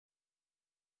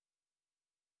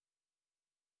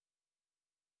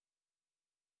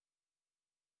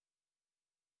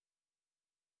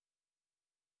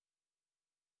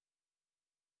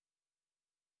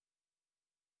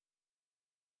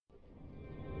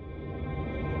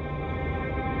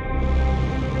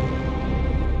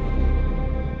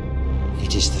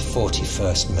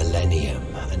41st millennium,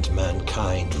 and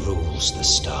mankind rules the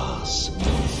stars.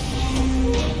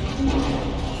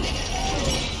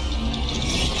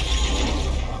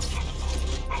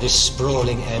 This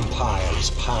sprawling empire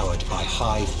is powered by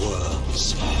hive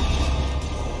worms,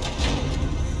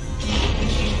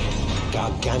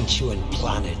 gargantuan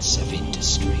planets of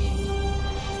industry.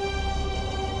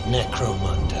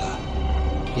 Necromunda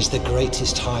is the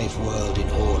greatest hive world in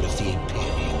all of the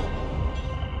Imperium,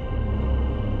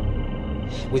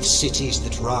 with cities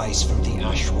that rise from the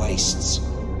ash wastes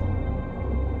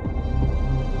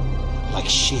like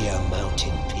sheer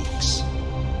mountain peaks.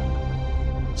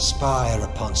 Spire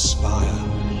upon spire,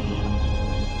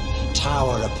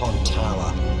 tower upon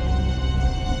tower,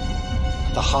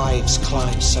 the hives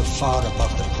climb so far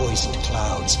above the poisoned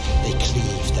clouds they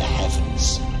cleave the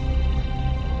heavens.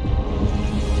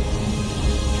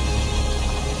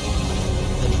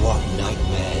 And what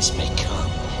nightmares may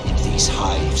come in these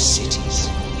hive cities,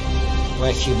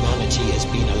 where humanity has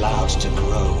been allowed to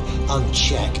grow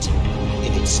unchecked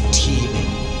in its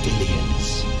teeming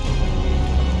billions.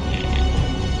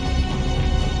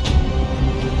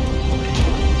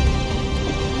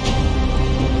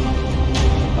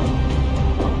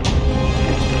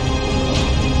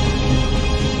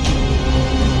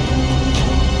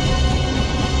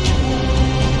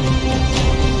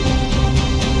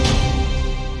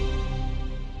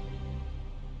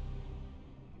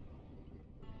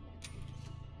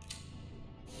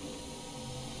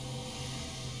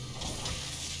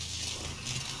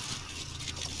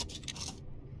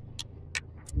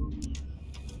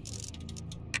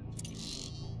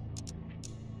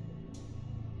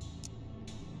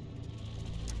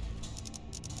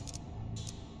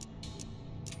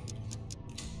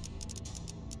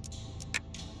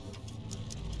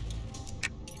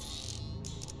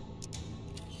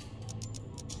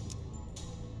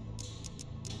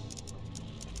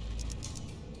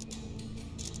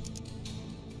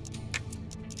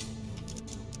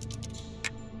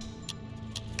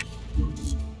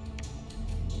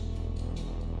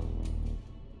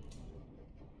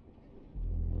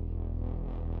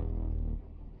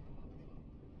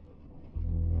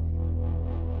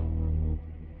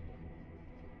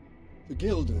 The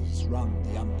Guilders run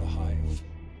the Underhive.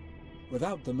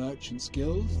 Without the Merchants'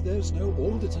 Guild, there's no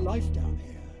order to life down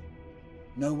here.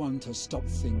 No one to stop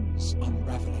things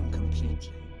unraveling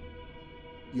completely.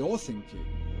 You're thinking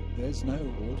there's no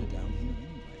order down here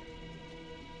anyway.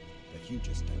 But you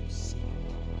just don't see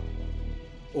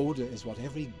it. Order is what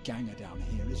every ganger down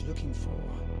here is looking for.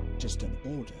 Just an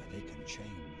order they can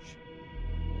change.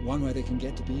 One where they can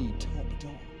get to be top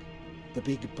dog, the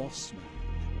big boss man.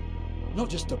 Not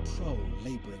just a pro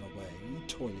labouring away,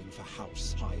 toiling for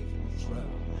house, hive and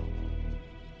throne.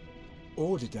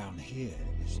 Order down here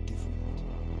is different.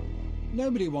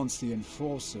 Nobody wants the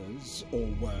enforcers, or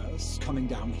worse, coming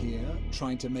down here,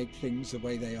 trying to make things the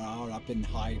way they are up in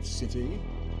Hive City.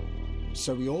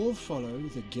 So we all follow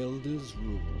the Guilders'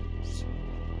 rules.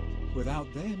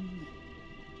 Without them,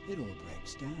 it all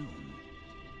breaks down.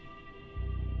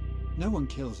 No one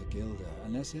kills a Guilder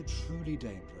unless they're truly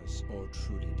dangerous or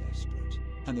truly desperate.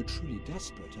 And the truly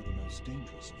desperate are the most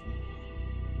dangerous of all.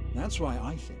 That's why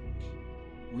I think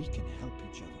we can help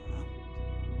each other out.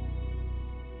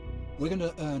 We're going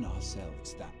to earn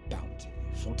ourselves that bounty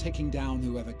for taking down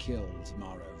whoever killed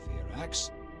Maro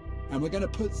Virax, and we're going to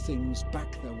put things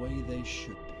back the way they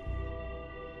should be.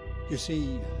 You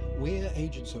see, we're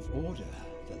agents of order,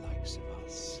 the likes of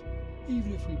us,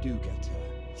 even if we do get to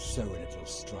sow a little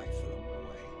strife along the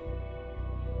way.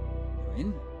 You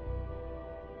in?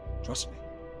 Trust me,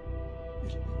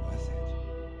 it'll be worth it.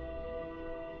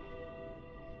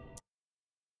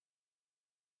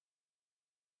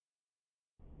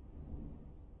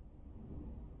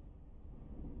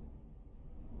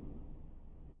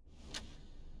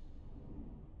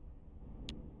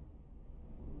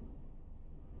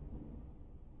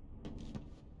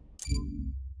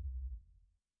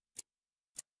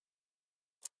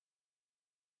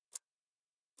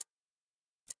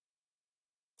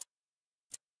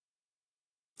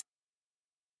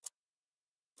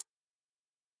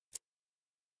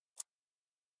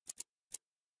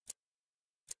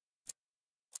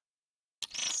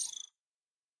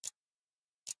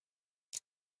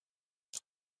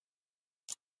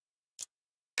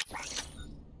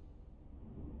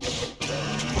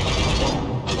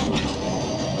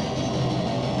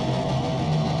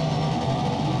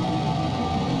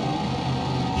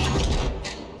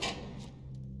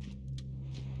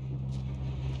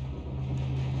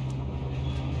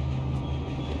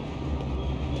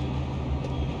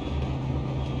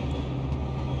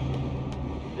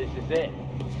 This is it.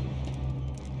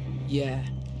 Yeah.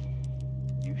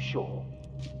 You sure?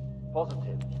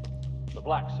 Positive? The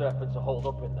black serpents are holed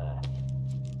up in there.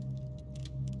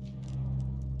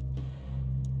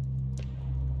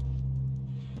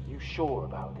 You sure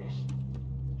about this?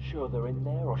 Sure they're in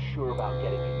there, or sure about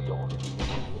getting it done?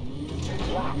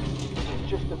 Relax, it's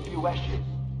just a few ashes.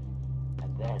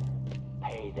 And then,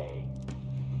 payday.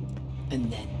 And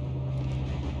then,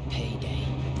 payday.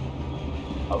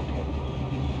 Okay,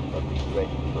 but be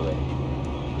ready for it.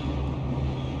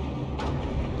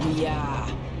 We are.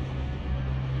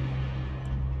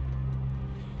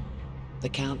 They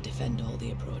can't defend all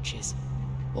the approaches,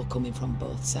 or coming from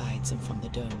both sides and from the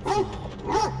dome floor.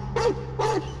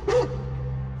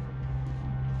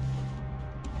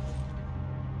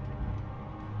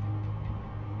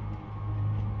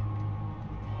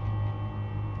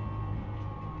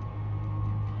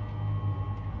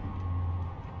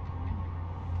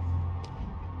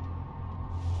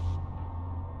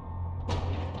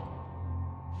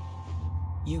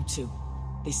 You two,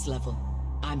 this level.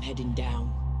 I'm heading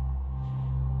down.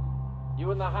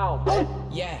 You and the hound, eh?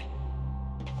 Yeah.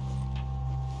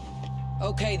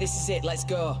 Okay, this is it. Let's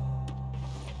go.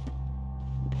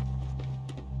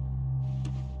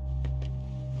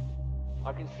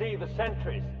 I can see the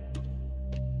sentries.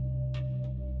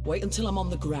 Wait until I'm on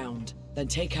the ground, then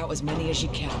take out as many as you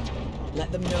can.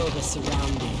 Let them know they're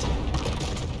surrounded.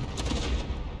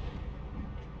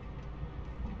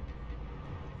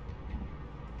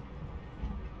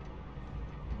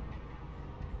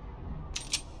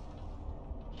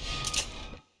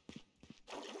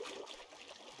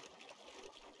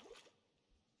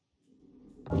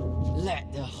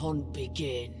 Let the hunt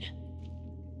begin.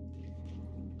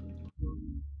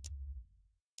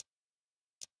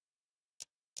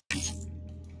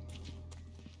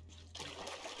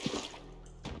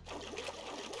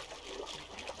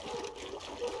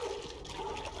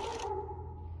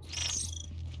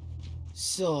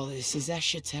 So, this is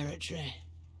Escher territory.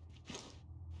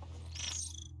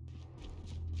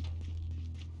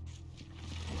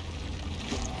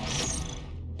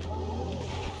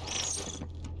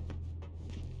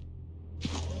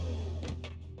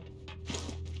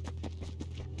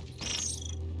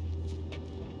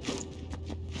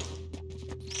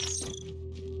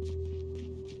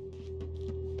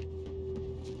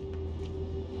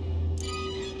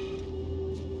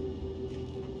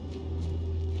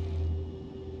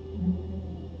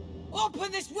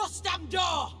 Open this Rustam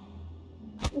door!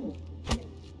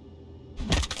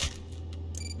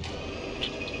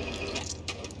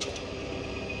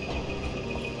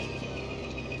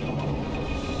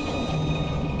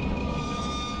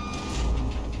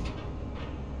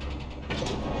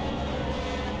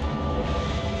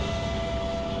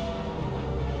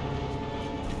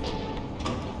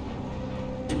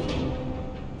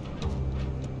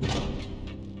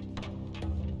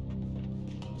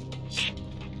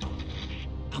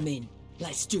 I'm in.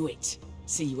 Let's do it.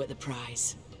 See you at the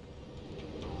prize.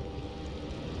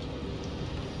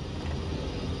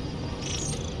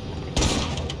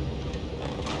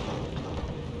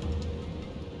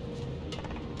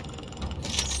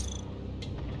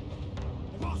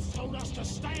 The boss told us to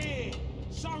stay here,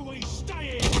 so we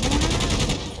stay here.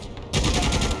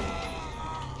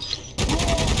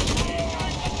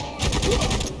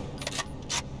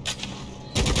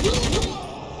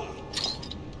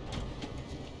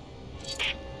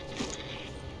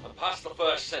 Past the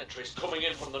first sentries coming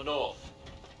in from the north.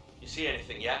 You see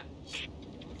anything yet?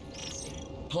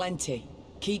 Plenty.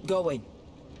 Keep going.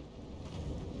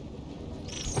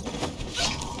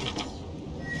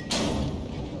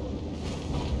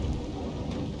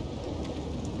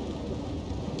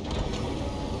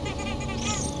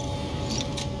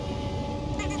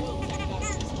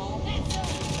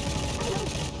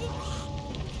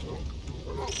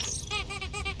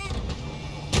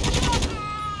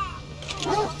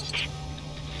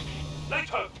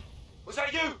 Was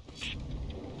that you?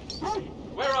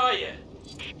 Where are you?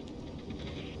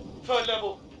 Third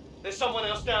level. There's someone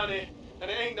else down here,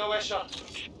 and it ain't no Escher.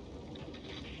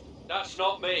 That's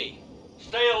not me.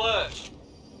 Stay alert.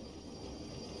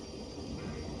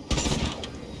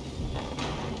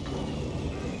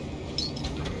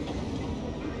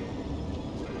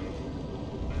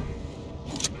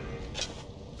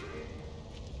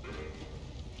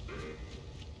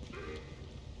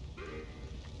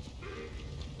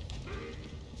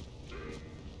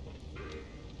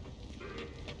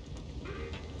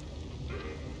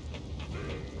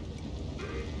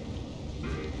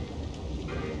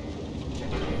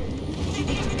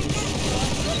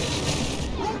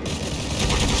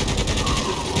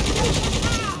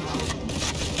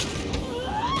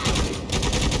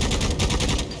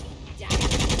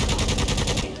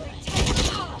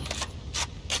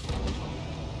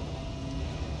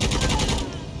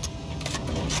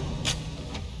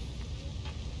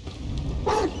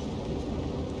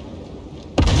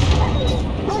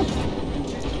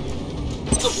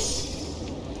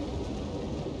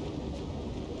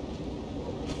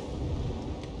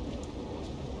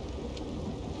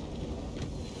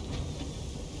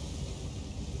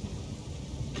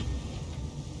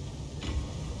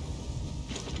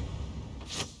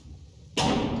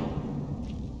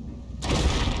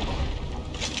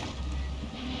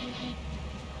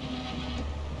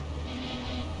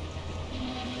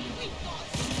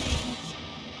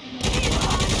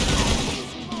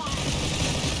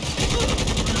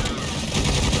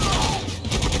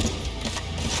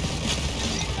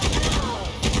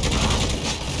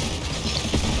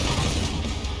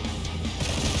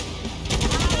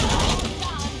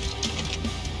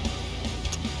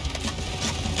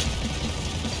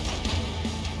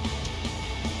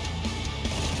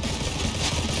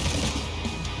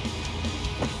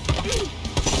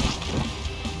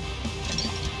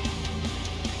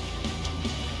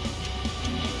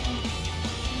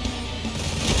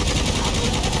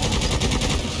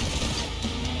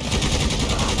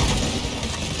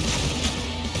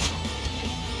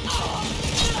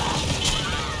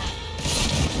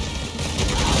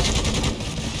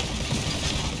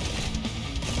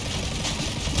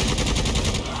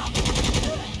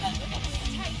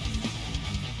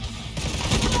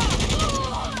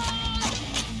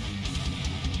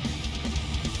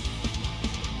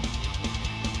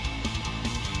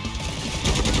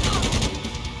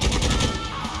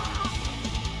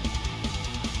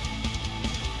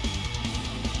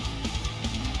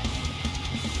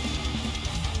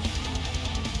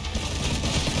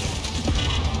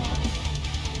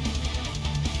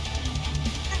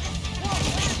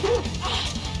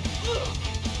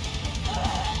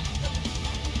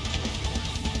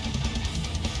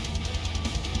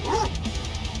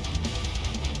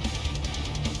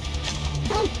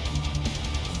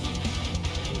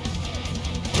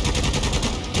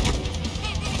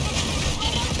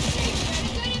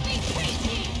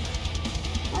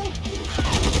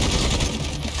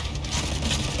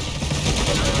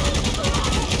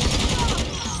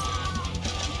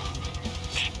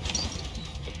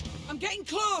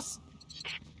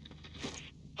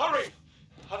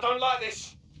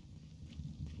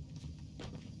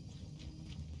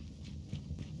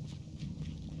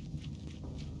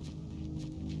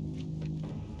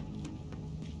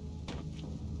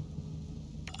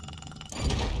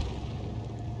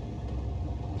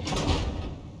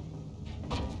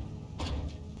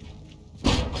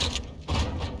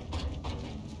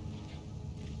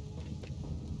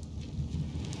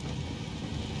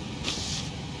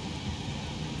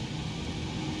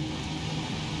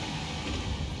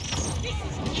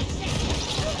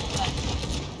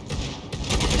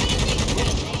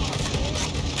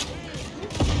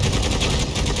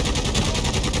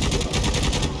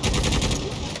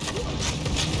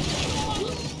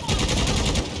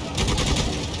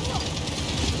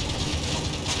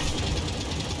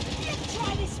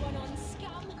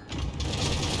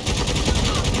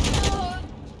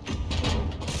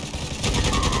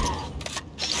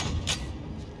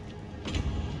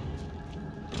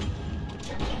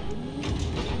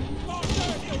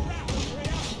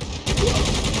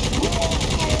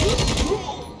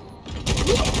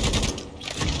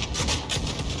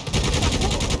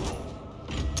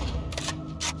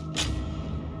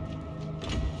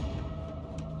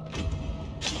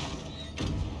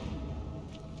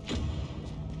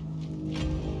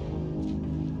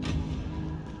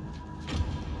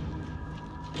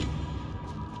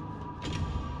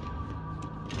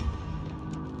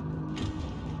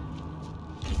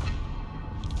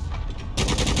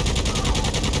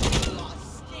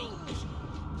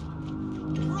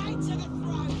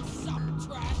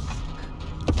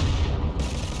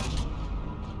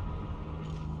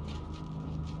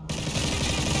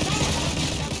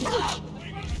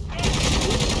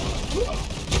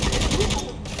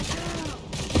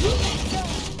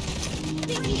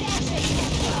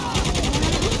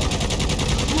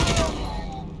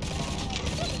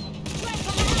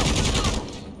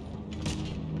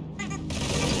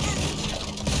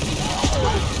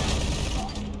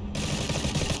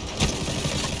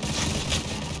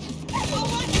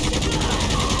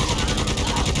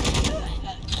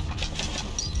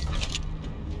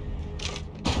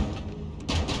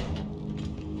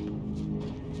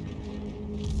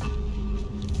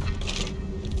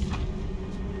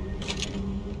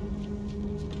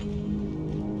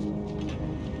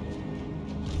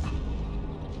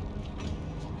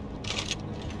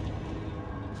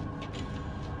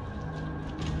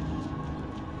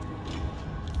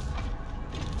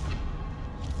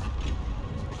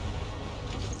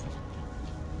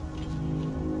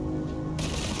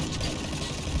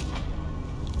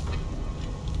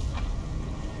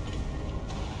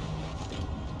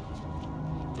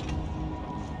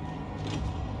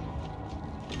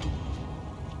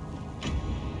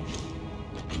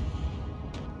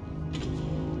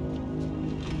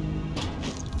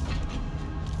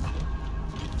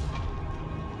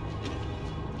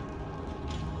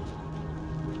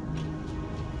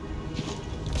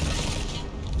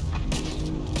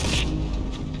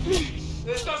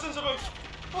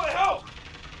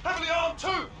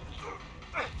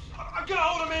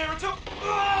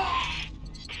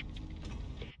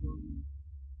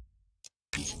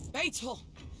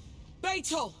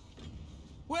 Beetle!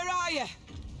 Where are you?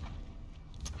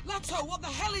 Leto, what the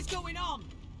hell is going on?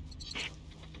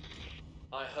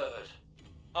 I heard.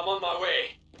 I'm on my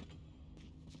way.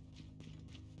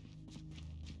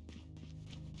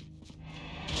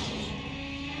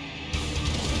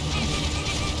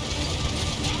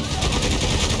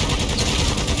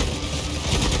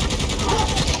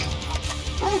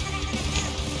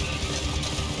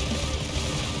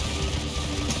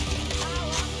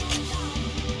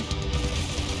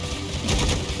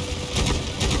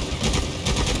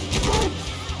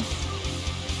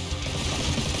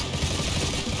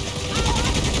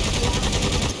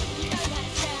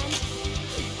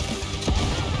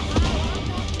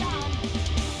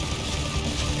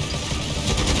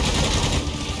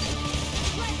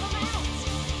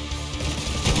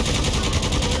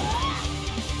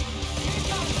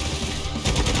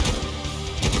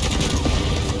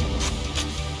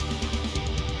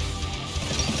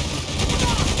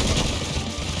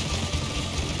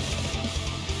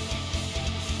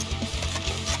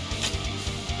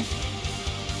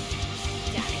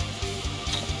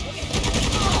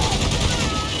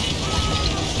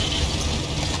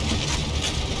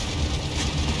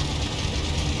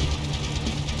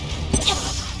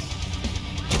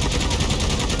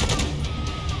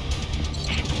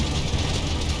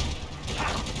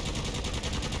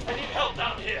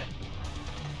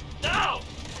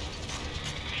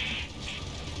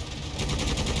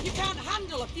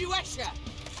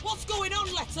 What's going on,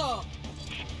 Leto?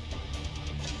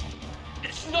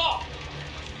 It's not!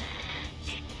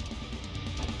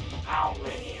 How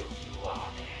many of you are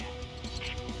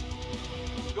there?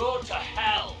 Go to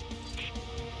hell!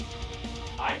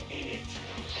 I'm in it.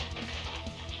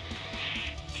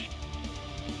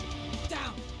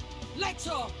 Down!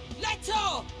 Leto!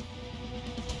 Leto!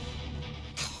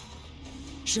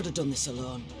 Should have done this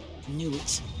alone. Knew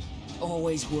it.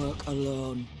 Always work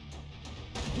alone.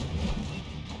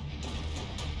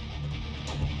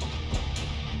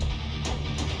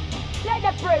 Let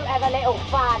the brute have a little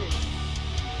fun.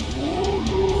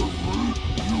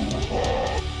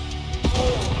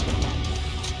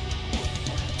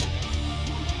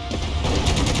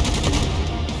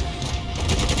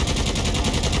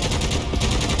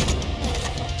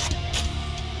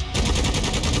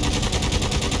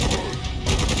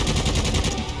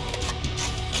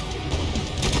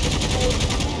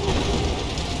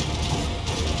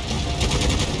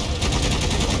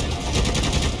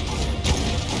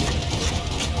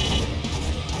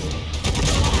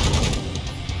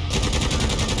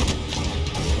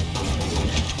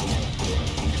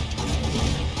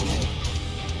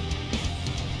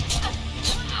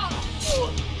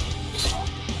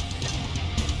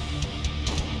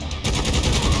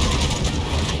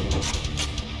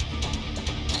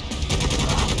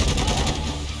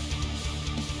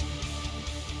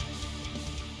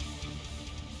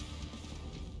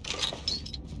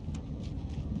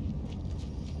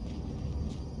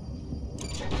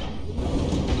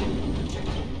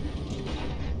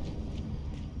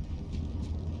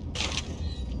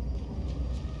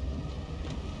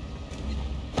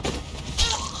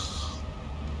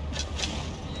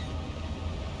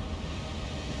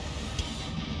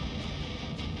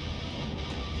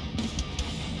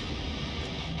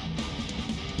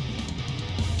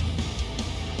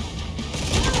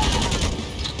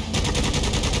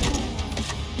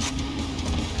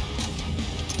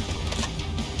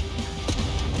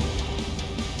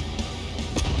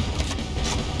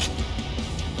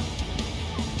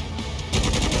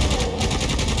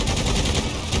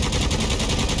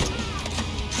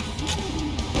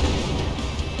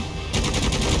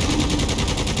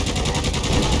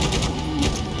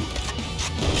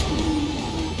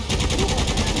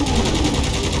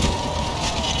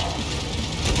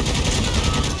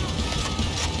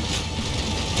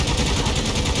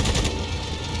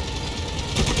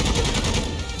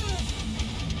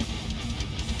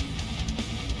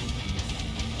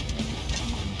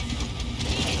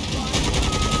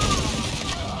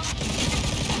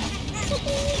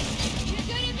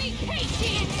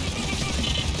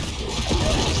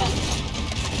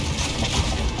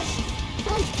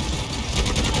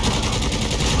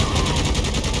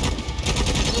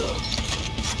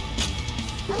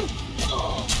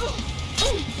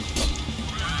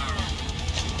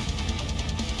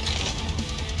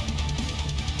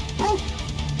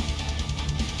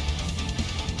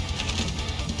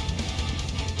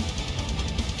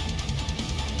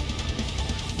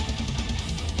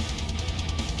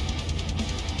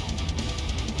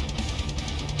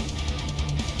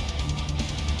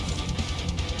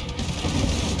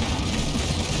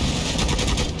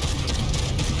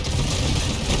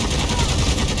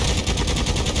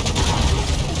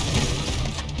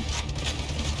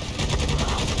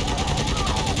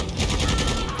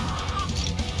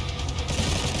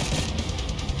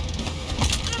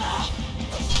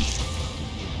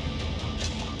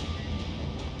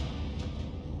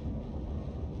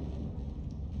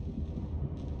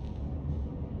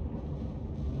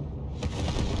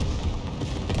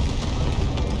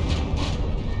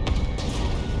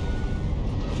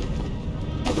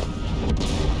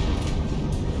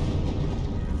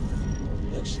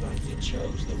 Looks like you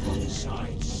chose the wrong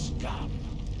side, scum.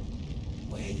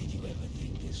 Where did you ever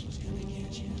think this was gonna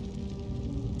get you?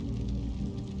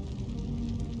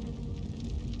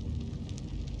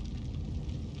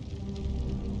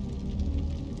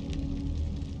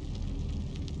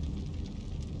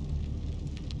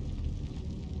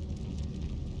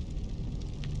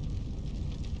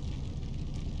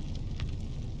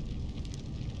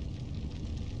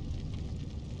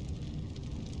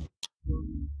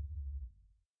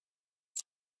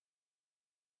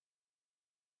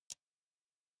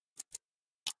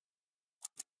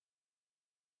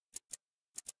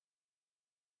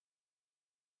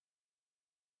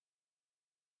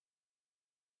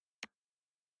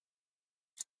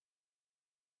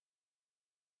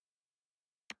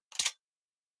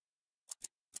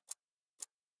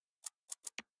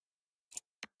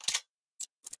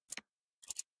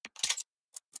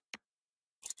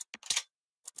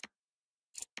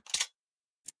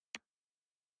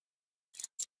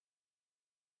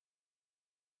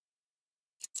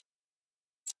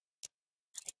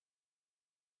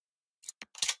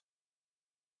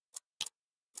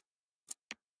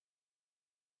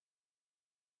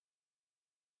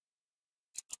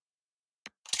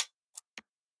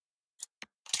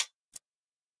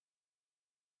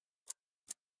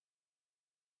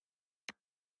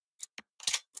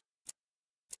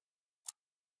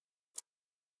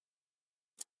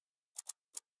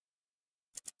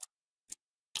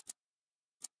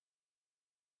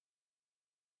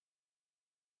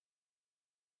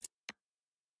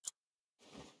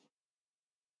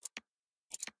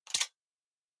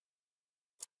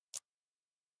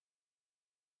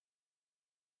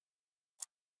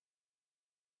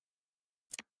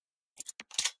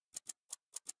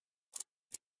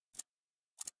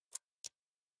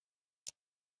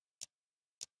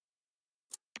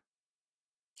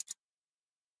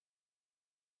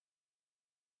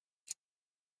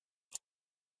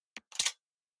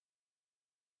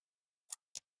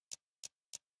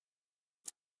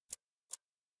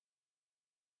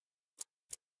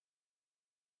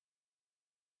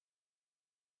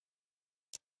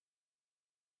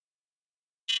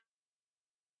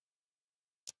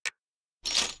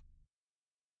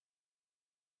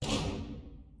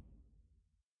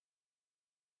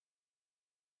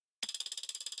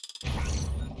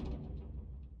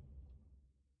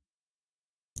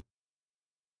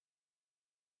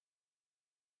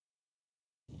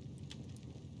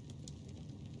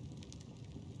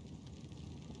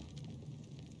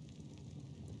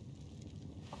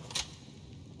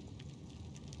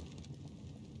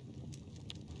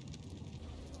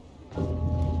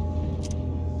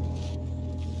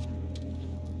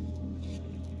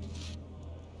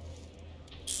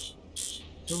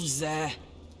 Who's there?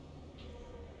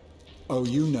 Oh,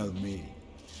 you know me.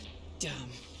 Damn.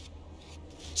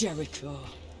 Jericho.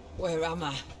 Where am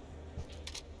I?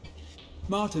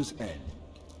 Martyr's End.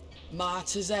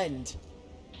 Martyr's End.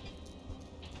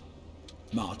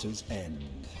 Martyr's End.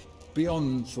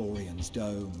 Beyond Thorian's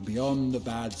Dome, beyond the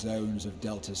bad zones of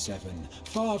Delta 7.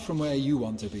 Far from where you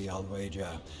want to be, I'll wager.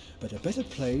 But a better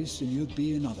place than you'd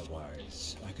be in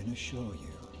otherwise, I can assure you.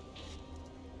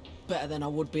 Better than I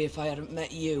would be if I hadn't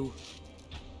met you.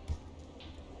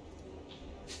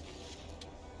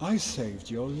 I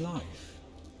saved your life.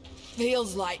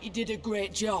 Feels like you did a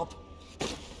great job.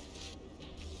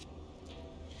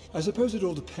 I suppose it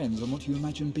all depends on what you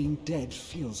imagine being dead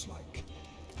feels like.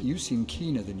 You seem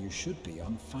keener than you should be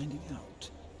on finding out.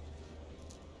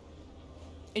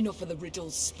 Enough of the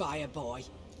riddles, Spire boy.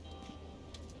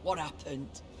 What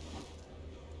happened?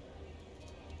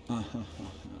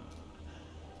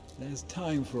 There's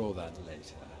time for all that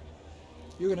later.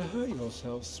 You're gonna hurt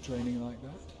yourself straining like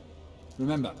that.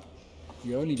 Remember,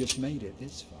 you only just made it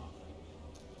this far.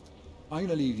 I'm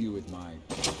gonna leave you with my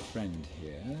friend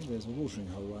here. There's a watering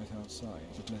hole right outside,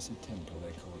 the Blessed Temple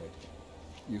they call it.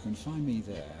 You can find me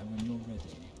there when you're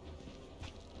ready.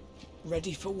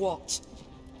 Ready for what?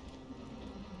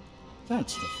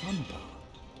 That's the fun part.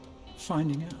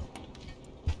 Finding out.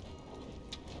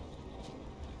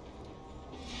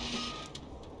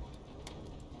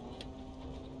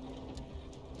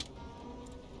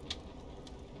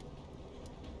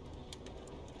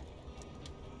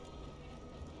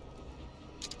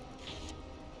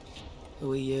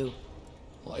 Who are you?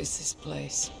 What is this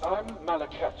place? I'm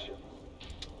Malakachin.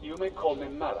 You may call me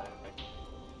Malak.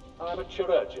 I'm a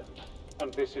chirurgeon,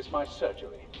 and this is my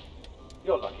surgery.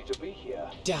 You're lucky to be here.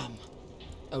 Damn.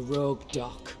 A rogue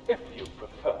doc. If you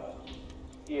prefer.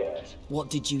 Yes. What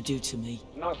did you do to me?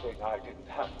 Nothing I didn't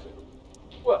have to.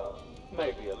 Well,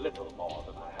 maybe a little more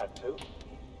than I had to.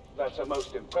 That's a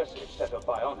most impressive set of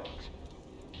bionics.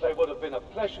 They would have been a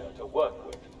pleasure to work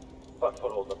with, but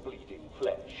for all the bleeding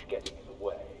flesh getting in the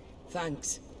way.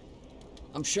 Thanks.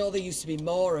 I'm sure there used to be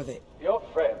more of it. Your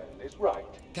friend is right.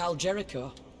 Cal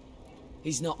Jericho?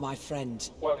 He's not my friend.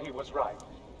 Well, he was right.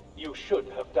 You should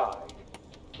have died.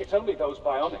 It's only those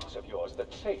bionics of yours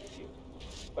that saved you.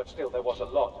 But still, there was a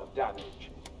lot of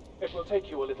damage. It will take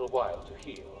you a little while to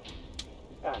heal.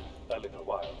 And a little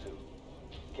while to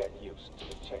get used to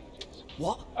the changes.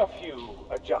 What? A few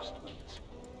adjustments.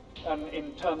 An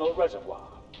internal reservoir.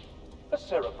 A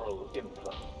cerebral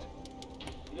implant.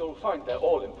 You'll find they're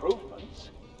all improvements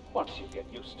once you get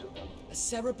used to them. A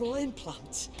cerebral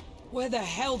implant? Where the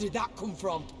hell did that come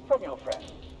from? From your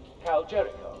friend, Cal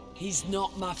Jericho. He's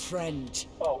not my friend.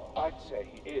 Oh, I'd say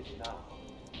he is now.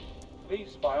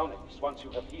 These bionics, once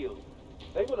you have healed,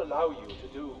 they will allow you to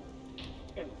do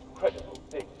incredible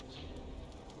things.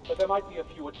 But there might be a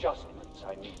few adjustments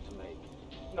I need to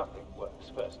make. Nothing works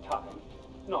first time.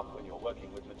 Not when you're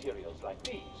working with materials like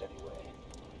these, anyway.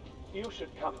 You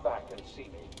should come back and see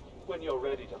me when you're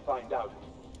ready to find out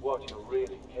what you're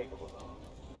really capable of.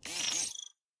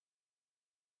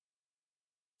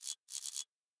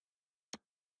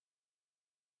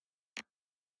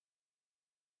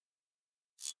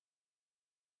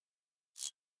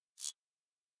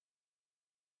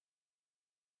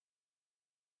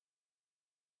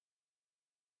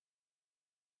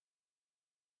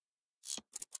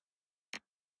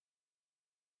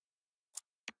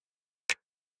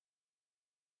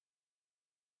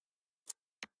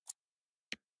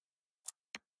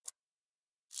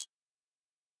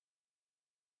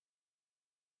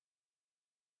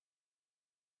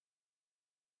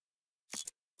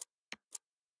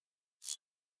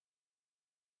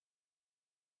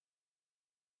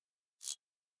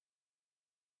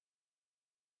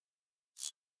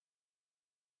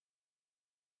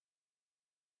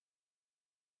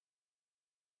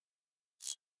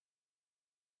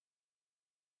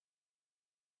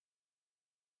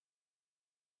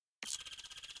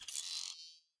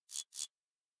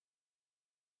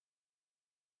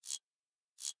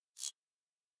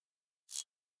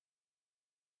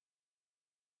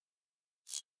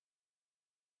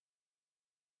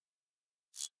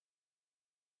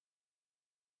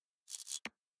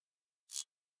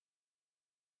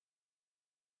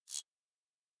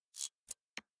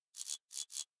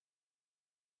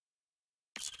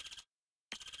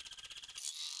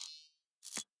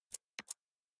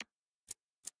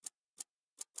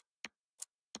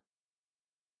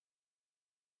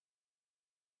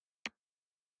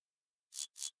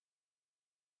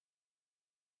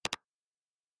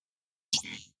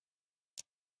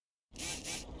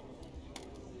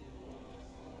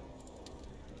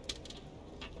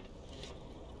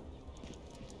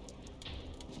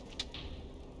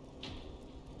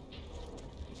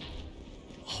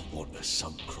 What a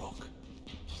sunk crock.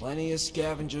 Plenty of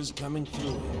scavengers coming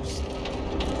through here.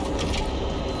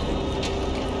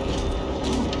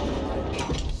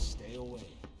 Stay away.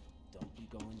 Don't be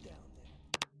going down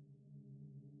there.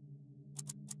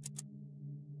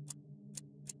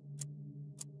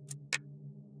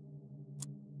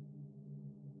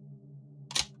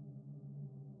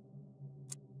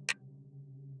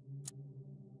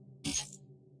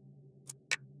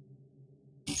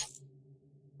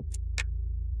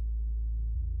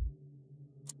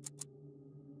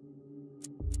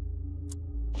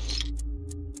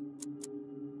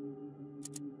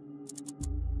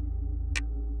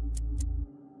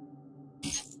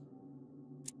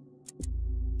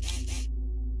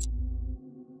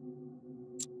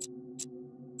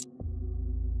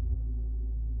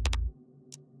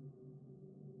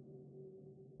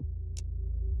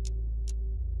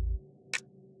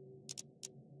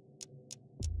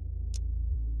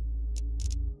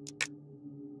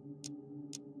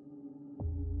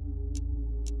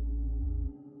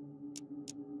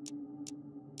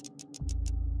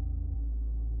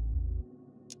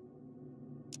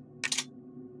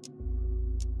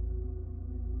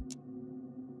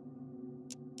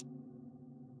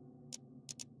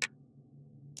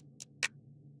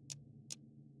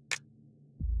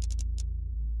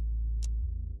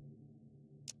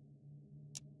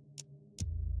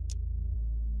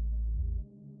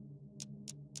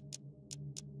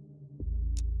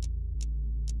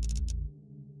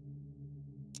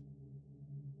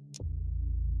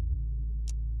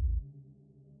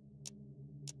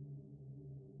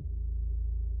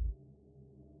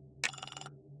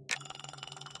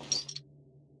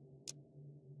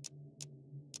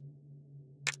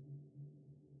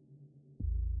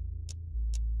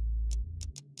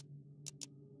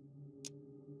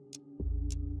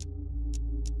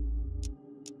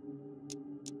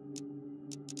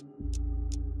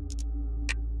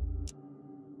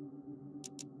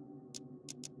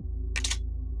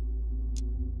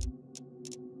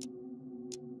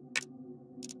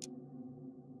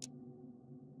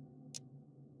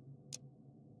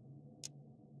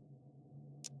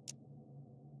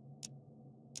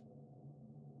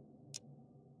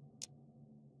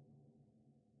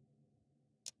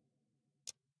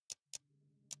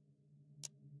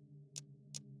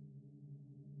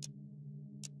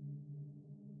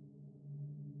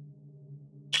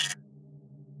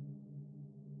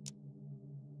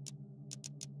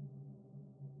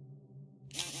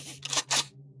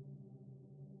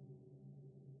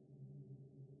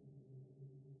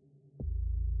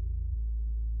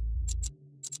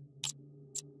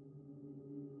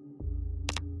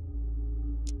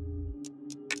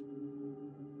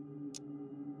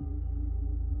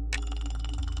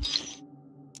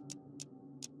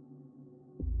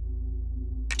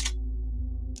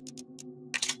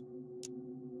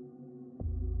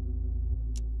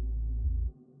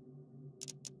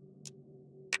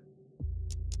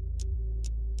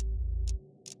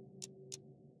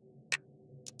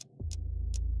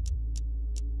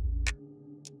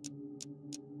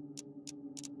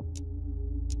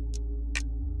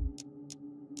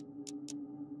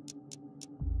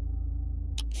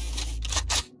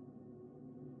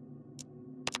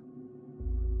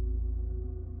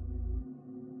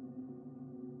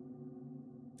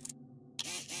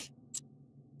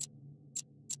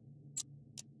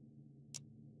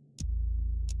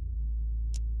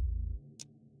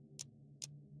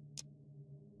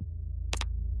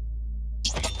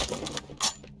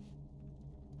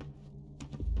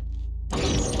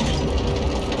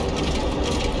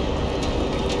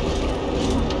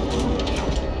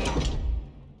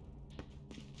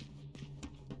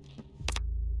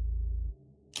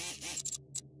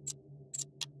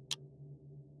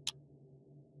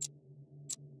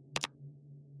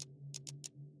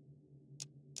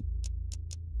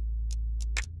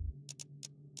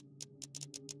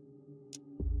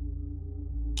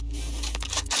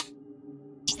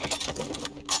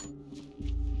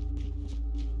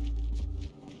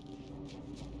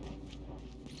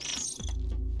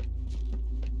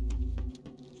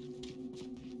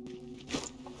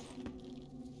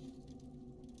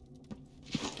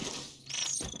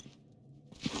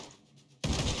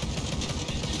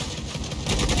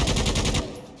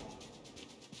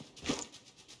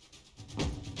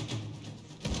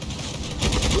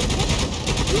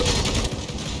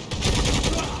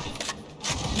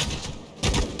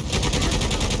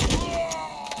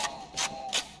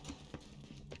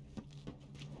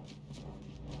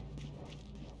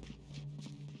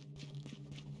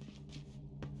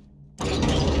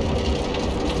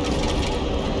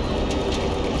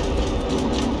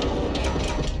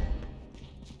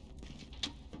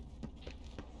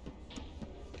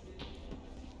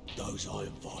 Those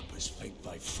iron vipers think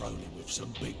they've thrown him with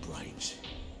some big brains.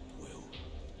 Well,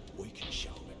 we can show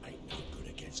him it ain't no good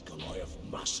against Goliath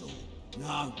muscle.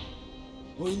 No.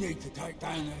 We need to take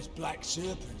down those black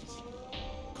serpents.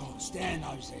 Can't stand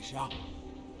those, Isha.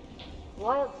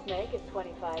 Wild Snake is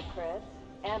 25 creds,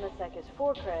 Amasek is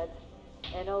 4 creds,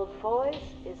 and Old Foy's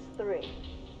is 3.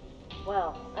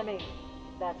 Well, I mean,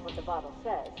 that's what the bottle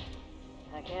says.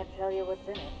 I can't tell you what's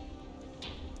in it.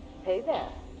 Hey there.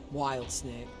 Wild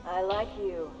Snake. I like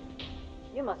you.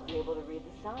 You must be able to read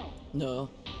the sign. No.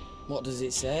 What does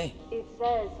it say? It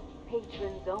says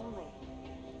patrons only.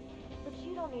 But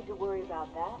you don't need to worry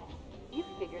about that. You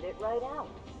figured it right out.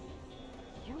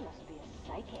 You must be a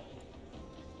psychic.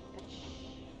 But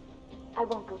shh. I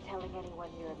won't go telling anyone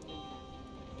you're a thief.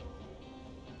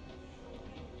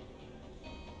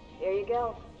 Here you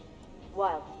go.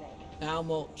 Wild Snake. How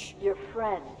much? Your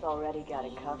friend's already got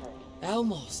it covered.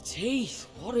 Elmo's teeth.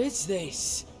 What is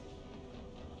this?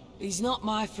 He's not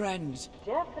my friend.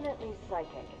 Definitely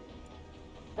psychic.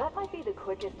 That might be the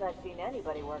quickest I've seen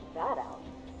anybody work that out.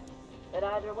 But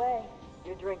either way,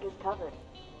 your drink is covered.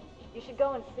 You should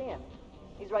go and see him.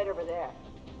 He's right over there.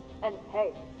 And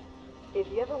hey, if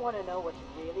you ever want to know what's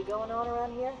really going on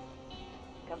around here,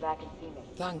 come back and see me.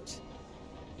 Thanks.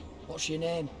 What's your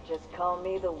name? Just call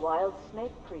me the Wild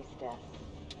Snake Priestess.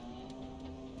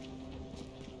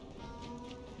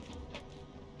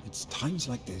 It's times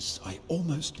like this I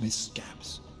almost miss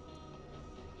scabs.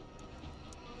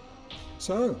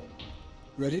 So,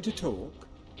 ready to talk?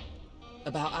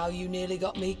 About how you nearly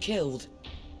got me killed?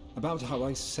 About how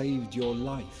I saved your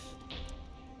life?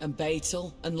 And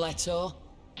Beetle and Leto?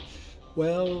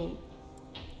 Well,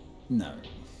 no.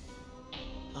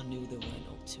 I knew they weren't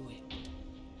up to it.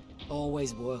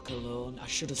 Always work alone. I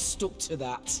should have stuck to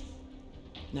that.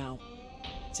 Now,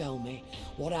 tell me,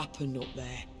 what happened up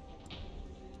there?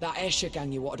 That Escher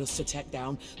gang you wanted us to take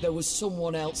down, there was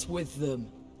someone else with them.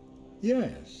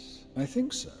 Yes, I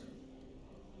think so.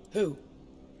 Who?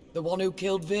 The one who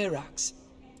killed Virax?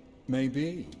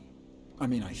 Maybe. I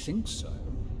mean, I think so.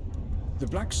 The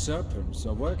Black Serpents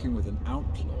are working with an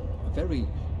outlaw, a very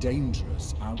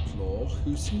dangerous outlaw,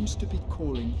 who seems to be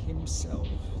calling himself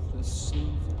the Silver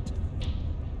Talon.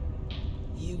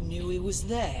 You knew he was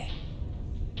there?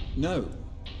 No,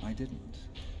 I didn't.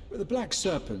 But the Black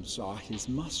Serpents are his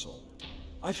muscle.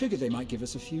 I figured they might give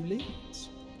us a few leads.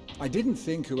 I didn't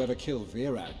think whoever killed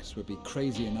Virax would be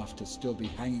crazy enough to still be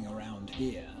hanging around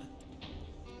here.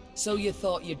 So you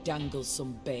thought you'd dangle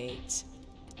some bait?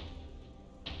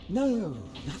 No,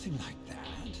 nothing like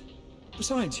that.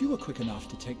 Besides, you were quick enough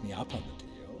to take me up on the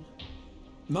deal.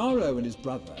 Maro and his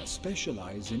brother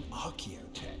specialize in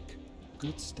archaeotech.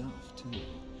 Good stuff, too.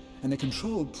 And they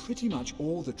control pretty much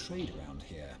all the trade around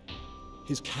here.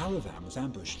 His caravan was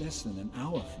ambushed less than an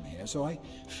hour from here, so I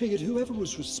figured whoever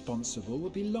was responsible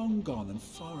would be long gone and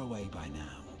far away by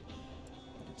now.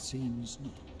 But it seems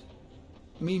not.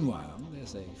 Meanwhile,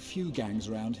 there's a few gangs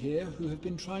around here who have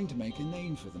been trying to make a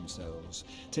name for themselves,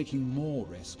 taking more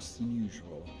risks than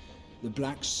usual. The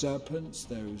Black Serpents,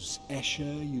 those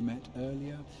Escher you met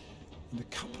earlier, and a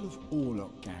couple of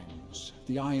Orlok gangs,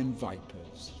 the Iron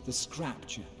Vipers, the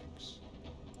Scrapjacks.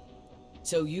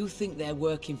 So you think they're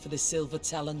working for the Silver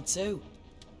Talon too?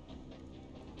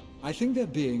 I think they're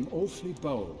being awfully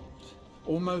bold,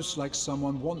 almost like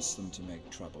someone wants them to make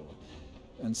trouble.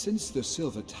 And since the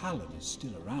Silver Talon is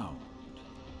still around...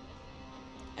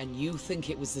 And you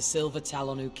think it was the Silver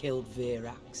Talon who killed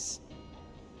Virax?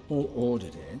 Or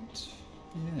ordered it,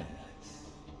 yes.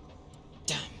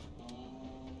 Damn.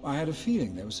 I had a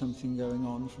feeling there was something going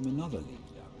on from another lead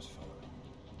I was following.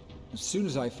 As soon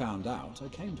as I found out, I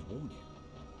came to warn you.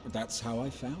 But that's how I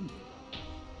found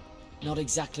you. Not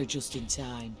exactly just in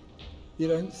time. You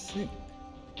don't think?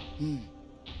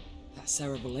 That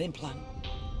cerebral implant.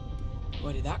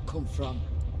 Where did that come from?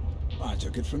 I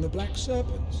took it from the Black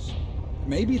Serpents.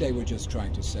 Maybe they were just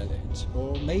trying to sell it,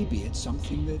 or maybe it's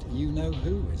something that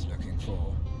you-know-who is looking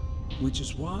for. Which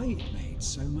is why it made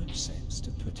so much sense to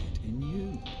put it in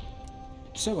you.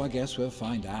 So I guess we'll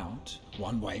find out,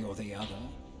 one way or the other.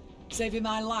 Saving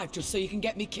my life just so you can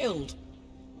get me killed?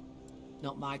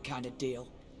 Not my kind of deal.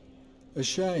 A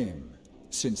shame,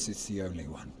 since it's the only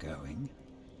one going.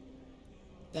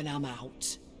 Then I'm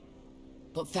out.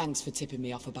 But thanks for tipping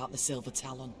me off about the Silver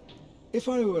Talon. If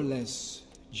I were a less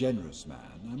generous man,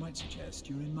 I might suggest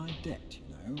you're in my debt, you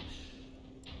know.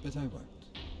 But I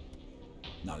won't.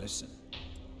 Now listen,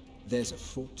 there's a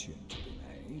fortune to be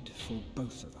made for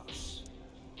both of us.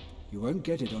 You won't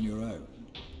get it on your own.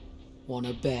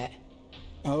 Wanna bet?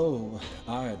 Oh,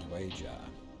 I'd wager.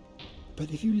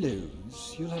 But if you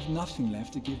lose, you'll have nothing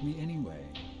left to give me anyway.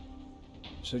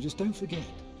 So just don't forget,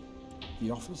 the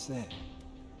offer's there,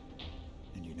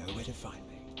 and you know where to find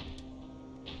me.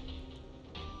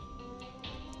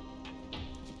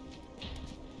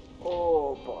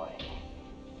 Oh boy.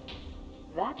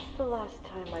 That's the last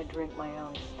time I drink my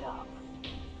own stuff.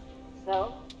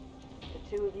 So,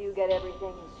 the two of you get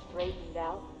everything straightened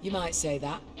out? You might say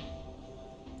that.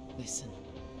 Listen,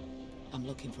 I'm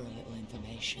looking for a little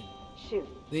information. Shoot.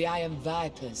 The Iron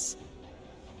Vipers.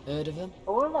 Heard of them?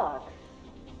 Orlocks.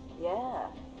 Yeah.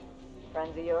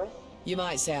 Friends of yours? You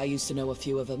might say I used to know a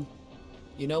few of them.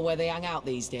 You know where they hang out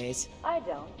these days? I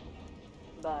don't.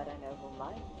 But I know who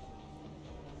might.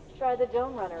 Try the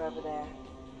Dome Runner over there.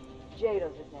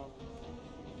 Jado's his name.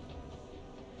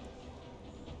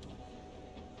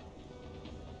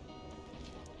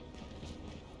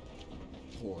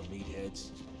 Poor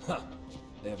meatheads. Huh.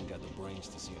 They haven't got the brains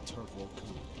to see a turf war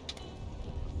coming.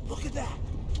 Look at that!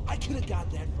 I could have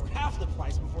got that for half the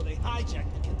price before they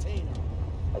hijacked the container.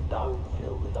 A dome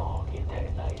filled with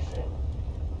architect, they said.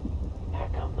 How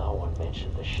come no one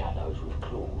mentioned the shadows with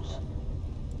claws?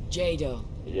 Jado.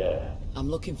 Yeah. I'm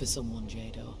looking for someone,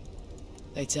 Jado.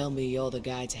 They tell me you're the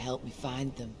guy to help me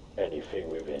find them. Anything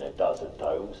within a dozen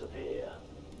domes of here.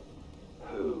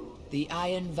 Who? The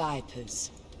Iron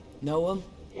Vipers. Know them?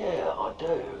 Yeah, I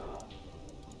do.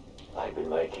 They've been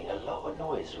making a lot of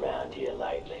noise around here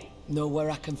lately. Know where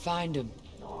I can find them?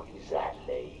 Not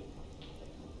exactly.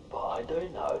 But I do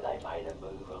know they made a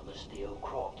move on the Steel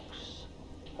Crocs.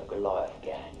 A Goliath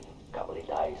gang, a couple of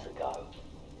days ago.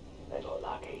 They got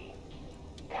lucky.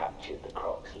 Captured the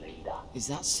Crocs leader. Is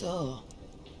that so?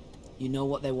 You know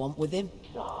what they want with him?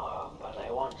 No, but they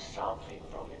want something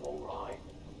from him, all right.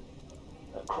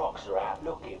 The Crocs are out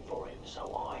looking for him,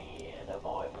 so I hear the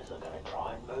Vipers are going to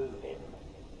try and move him.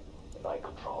 They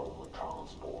control all the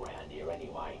transport around here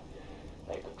anyway.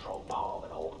 They control part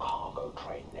of an old cargo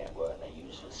train network they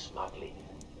use for smuggling.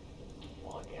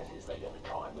 My guess is they're going to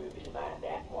try and move him out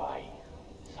that way.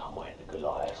 Somewhere the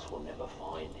Goliaths will never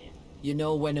find him. You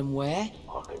know when and where?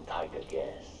 I can take a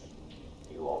guess.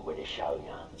 You want me to show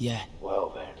you? Yeah. Well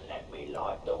then, let me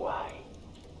light the way.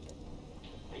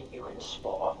 Think you can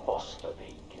spot a phosphor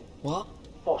beacon? What?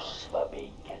 Phosphor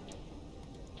beacon.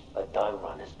 A Dome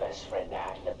Runner's best friend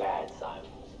out in the bad zones.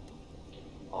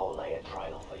 I'll lay a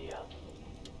trail for you.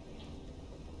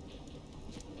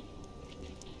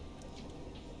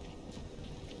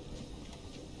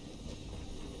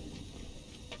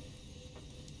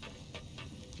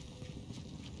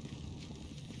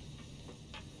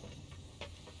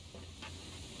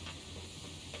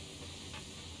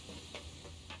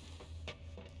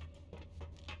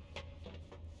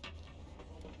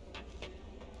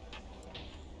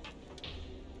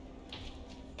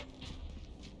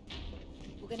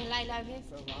 Gonna lay low here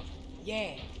for a while?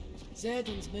 Yeah.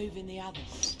 Zerdan's moving the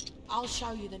others. I'll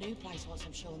show you the new place once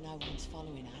I'm sure no one's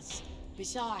following us.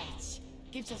 Besides,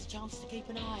 gives us a chance to keep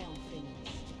an eye on things.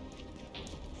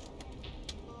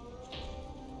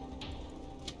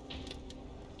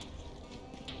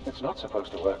 It's not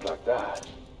supposed to work like that.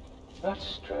 That's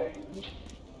strange.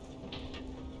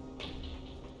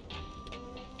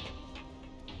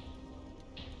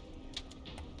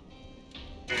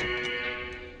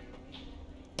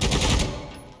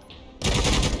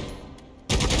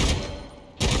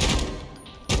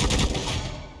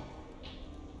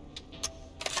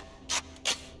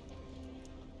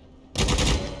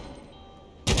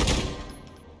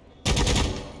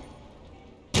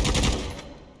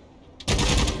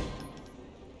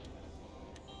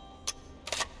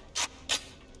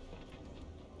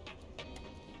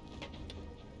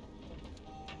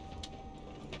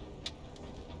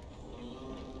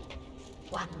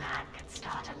 One man can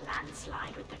start a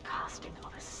landslide with the casting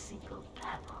of a single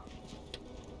pebble.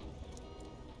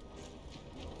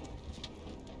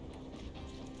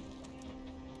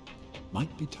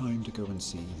 Might be time to go and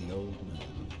see the old man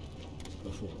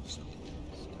before something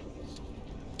else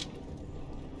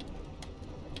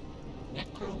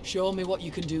does. Show me what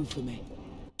you can do for me.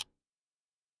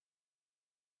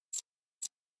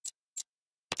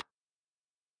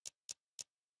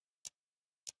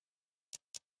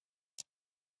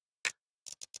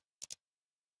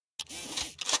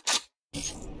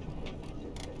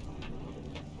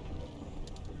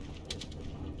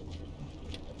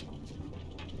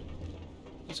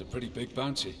 It's a pretty big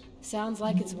bounty. Sounds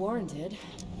like it's warranted.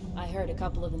 I heard a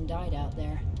couple of them died out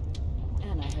there.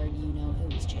 And I heard you know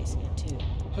who was chasing it too.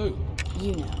 Who?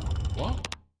 You know. What?